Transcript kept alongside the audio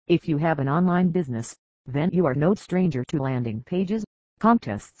If you have an online business, then you are no stranger to landing pages,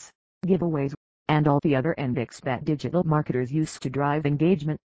 contests, giveaways, and all the other endix that digital marketers use to drive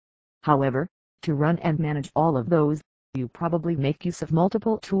engagement. However, to run and manage all of those, you probably make use of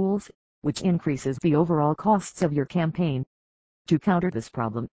multiple tools, which increases the overall costs of your campaign. To counter this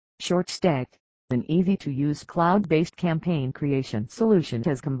problem, ShortStack, an easy-to-use cloud-based campaign creation solution,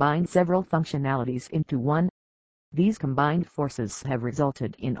 has combined several functionalities into one. These combined forces have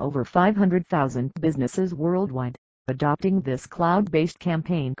resulted in over 500,000 businesses worldwide adopting this cloud-based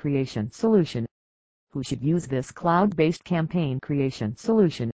campaign creation solution. Who should use this cloud-based campaign creation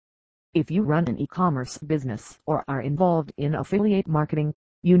solution? If you run an e-commerce business or are involved in affiliate marketing,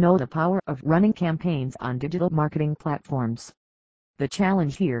 you know the power of running campaigns on digital marketing platforms. The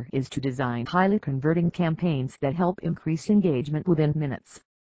challenge here is to design highly converting campaigns that help increase engagement within minutes.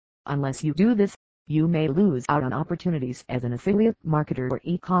 Unless you do this, you may lose out on opportunities as an affiliate marketer or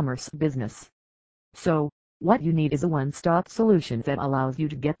e-commerce business. So, what you need is a one-stop solution that allows you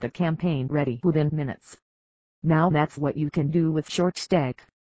to get the campaign ready within minutes. Now that's what you can do with ShortStack.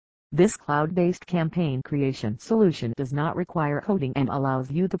 This cloud-based campaign creation solution does not require coding and allows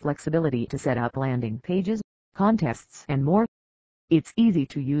you the flexibility to set up landing pages, contests, and more. Its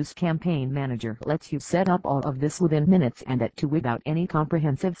easy-to-use campaign manager lets you set up all of this within minutes and that too without any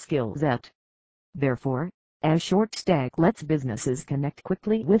comprehensive skill set. Therefore, as ShortStack lets businesses connect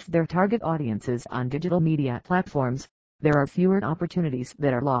quickly with their target audiences on digital media platforms, there are fewer opportunities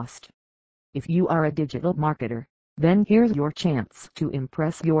that are lost. If you are a digital marketer, then here's your chance to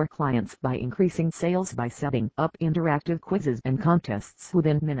impress your clients by increasing sales by setting up interactive quizzes and contests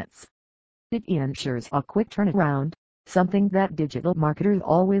within minutes. It ensures a quick turnaround, something that digital marketers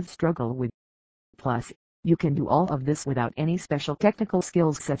always struggle with. Plus, you can do all of this without any special technical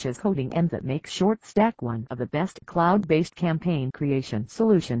skills such as coding, and that makes ShortStack one of the best cloud-based campaign creation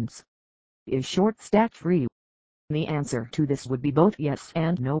solutions. Is ShortStack free? The answer to this would be both yes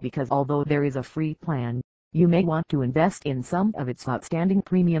and no, because although there is a free plan, you may want to invest in some of its outstanding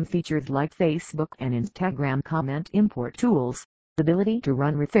premium features like Facebook and Instagram comment import tools, the ability to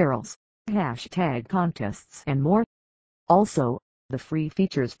run referrals, hashtag contests, and more. Also, the free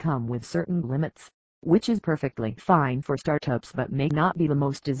features come with certain limits, which is perfectly fine for startups but may not be the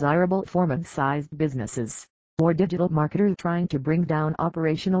most desirable for mid-sized businesses or digital marketers trying to bring down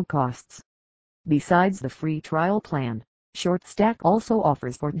operational costs. Besides the free trial plan, ShortStack also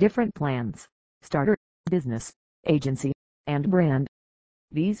offers 4 different plans: Starter, Business, Agency, and Brand.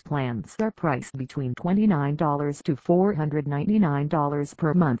 These plans are priced between $29 to $499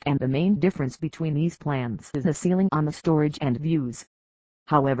 per month, and the main difference between these plans is the ceiling on the storage and views.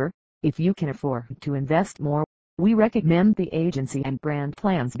 However, if you can afford to invest more, we recommend the Agency and Brand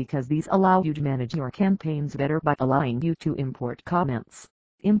plans because these allow you to manage your campaigns better by allowing you to import comments,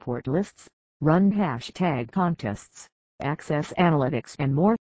 import lists, run hashtag contests, access analytics, and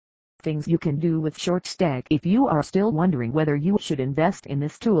more. Things you can do with ShortStack. If you are still wondering whether you should invest in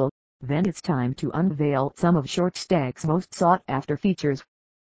this tool, then it's time to unveil some of ShortStack's most sought-after features.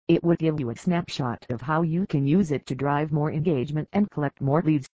 It would give you a snapshot of how you can use it to drive more engagement and collect more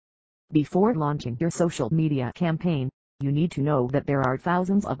leads. Before launching your social media campaign, you need to know that there are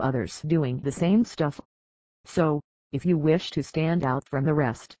thousands of others doing the same stuff. So, if you wish to stand out from the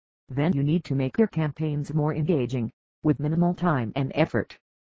rest, then you need to make your campaigns more engaging, with minimal time and effort.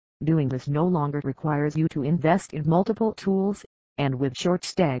 Doing this no longer requires you to invest in multiple tools, and with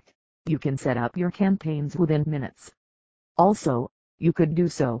ShortStack, you can set up your campaigns within minutes. Also, you could do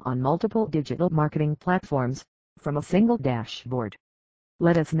so on multiple digital marketing platforms, from a single dashboard.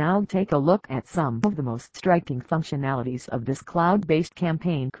 Let us now take a look at some of the most striking functionalities of this cloud-based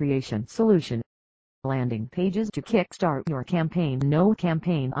campaign creation solution. Landing pages to kickstart your campaign. No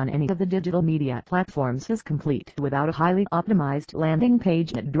campaign on any of the digital media platforms is complete without a highly optimized landing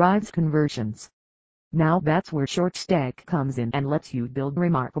page that drives conversions. Now that's where ShortStack comes in and lets you build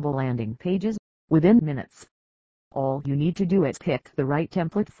remarkable landing pages within minutes. All you need to do is pick the right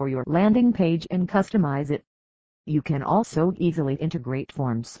template for your landing page and customize it. You can also easily integrate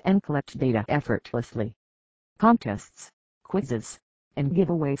forms and collect data effortlessly. Contests, quizzes, and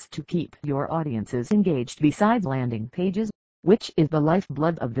giveaways to keep your audiences engaged. Besides landing pages, which is the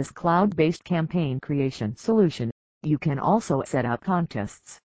lifeblood of this cloud-based campaign creation solution, you can also set up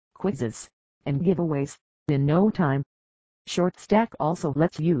contests, quizzes, and giveaways in no time. ShortStack also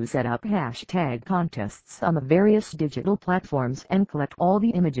lets you set up hashtag contests on the various digital platforms and collect all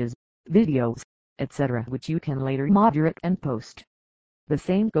the images, videos, etc. which you can later moderate and post. The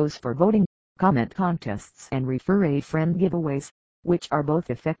same goes for voting, comment contests, and refer a friend giveaways, which are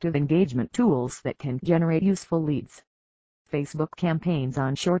both effective engagement tools that can generate useful leads. Facebook campaigns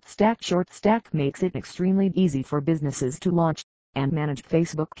on ShortStack. ShortStack makes it extremely easy for businesses to launch and manage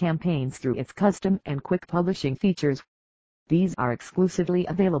Facebook campaigns through its custom and quick publishing features. These are exclusively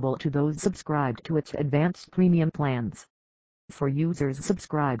available to those subscribed to its advanced premium plans. For users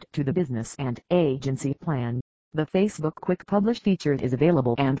subscribed to the business and agency plan, the Facebook Quick Publish feature is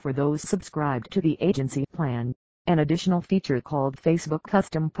available, and for those subscribed to the agency plan, an additional feature called Facebook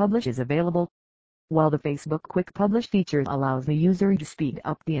Custom Publish is available. While the Facebook Quick Publish feature allows the user to speed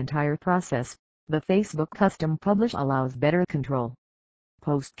up the entire process, the Facebook Custom Publish allows better control.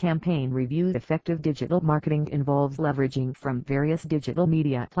 Post-campaign review. Effective digital marketing involves leveraging from various digital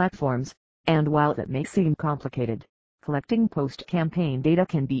media platforms, and while that may seem complicated, collecting post-campaign data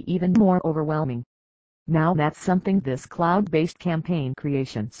can be even more overwhelming. Now that's something this cloud-based campaign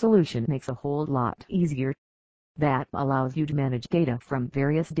creation solution makes a whole lot easier. That allows you to manage data from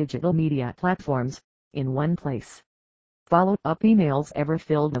various digital media platforms in one place. Follow-up emails. Ever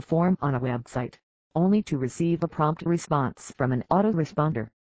filled a form on a website, only to receive a prompt response from an autoresponder?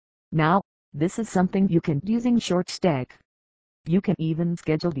 Now, this is something you can do using ShortStack. You can even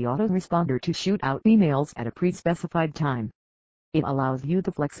schedule the autoresponder to shoot out emails at a pre-specified time. It allows you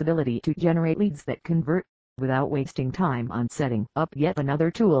the flexibility to generate leads that convert, without wasting time on setting up yet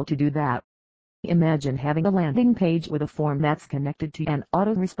another tool to do that. Imagine having a landing page with a form that's connected to an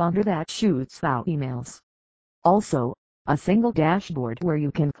autoresponder that shoots out emails. Also, a single dashboard where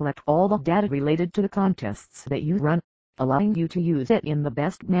you can collect all the data related to the contests that you run, allowing you to use it in the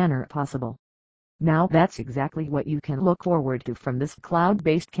best manner possible. Now that's exactly what you can look forward to from this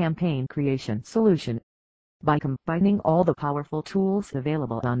cloud-based campaign creation solution. By combining all the powerful tools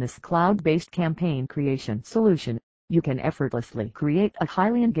available on this cloud-based campaign creation solution, you can effortlessly create a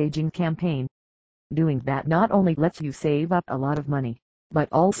highly engaging campaign. Doing that not only lets you save up a lot of money, but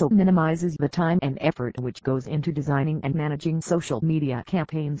also minimizes the time and effort which goes into designing and managing social media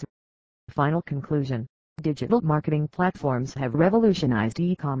campaigns. Final conclusion: digital marketing platforms have revolutionized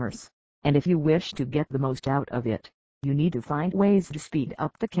e-commerce, and if you wish to get the most out of it, you need to find ways to speed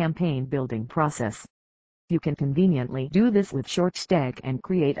up the campaign building process. You can conveniently do this with ShortStack and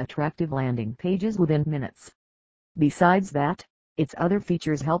create attractive landing pages within minutes. Besides that, its other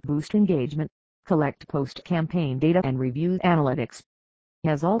features help boost engagement, collect post-campaign data, and review analytics.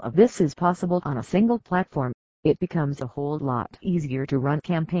 As all of this is possible on a single platform, it becomes a whole lot easier to run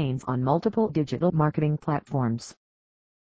campaigns on multiple digital marketing platforms.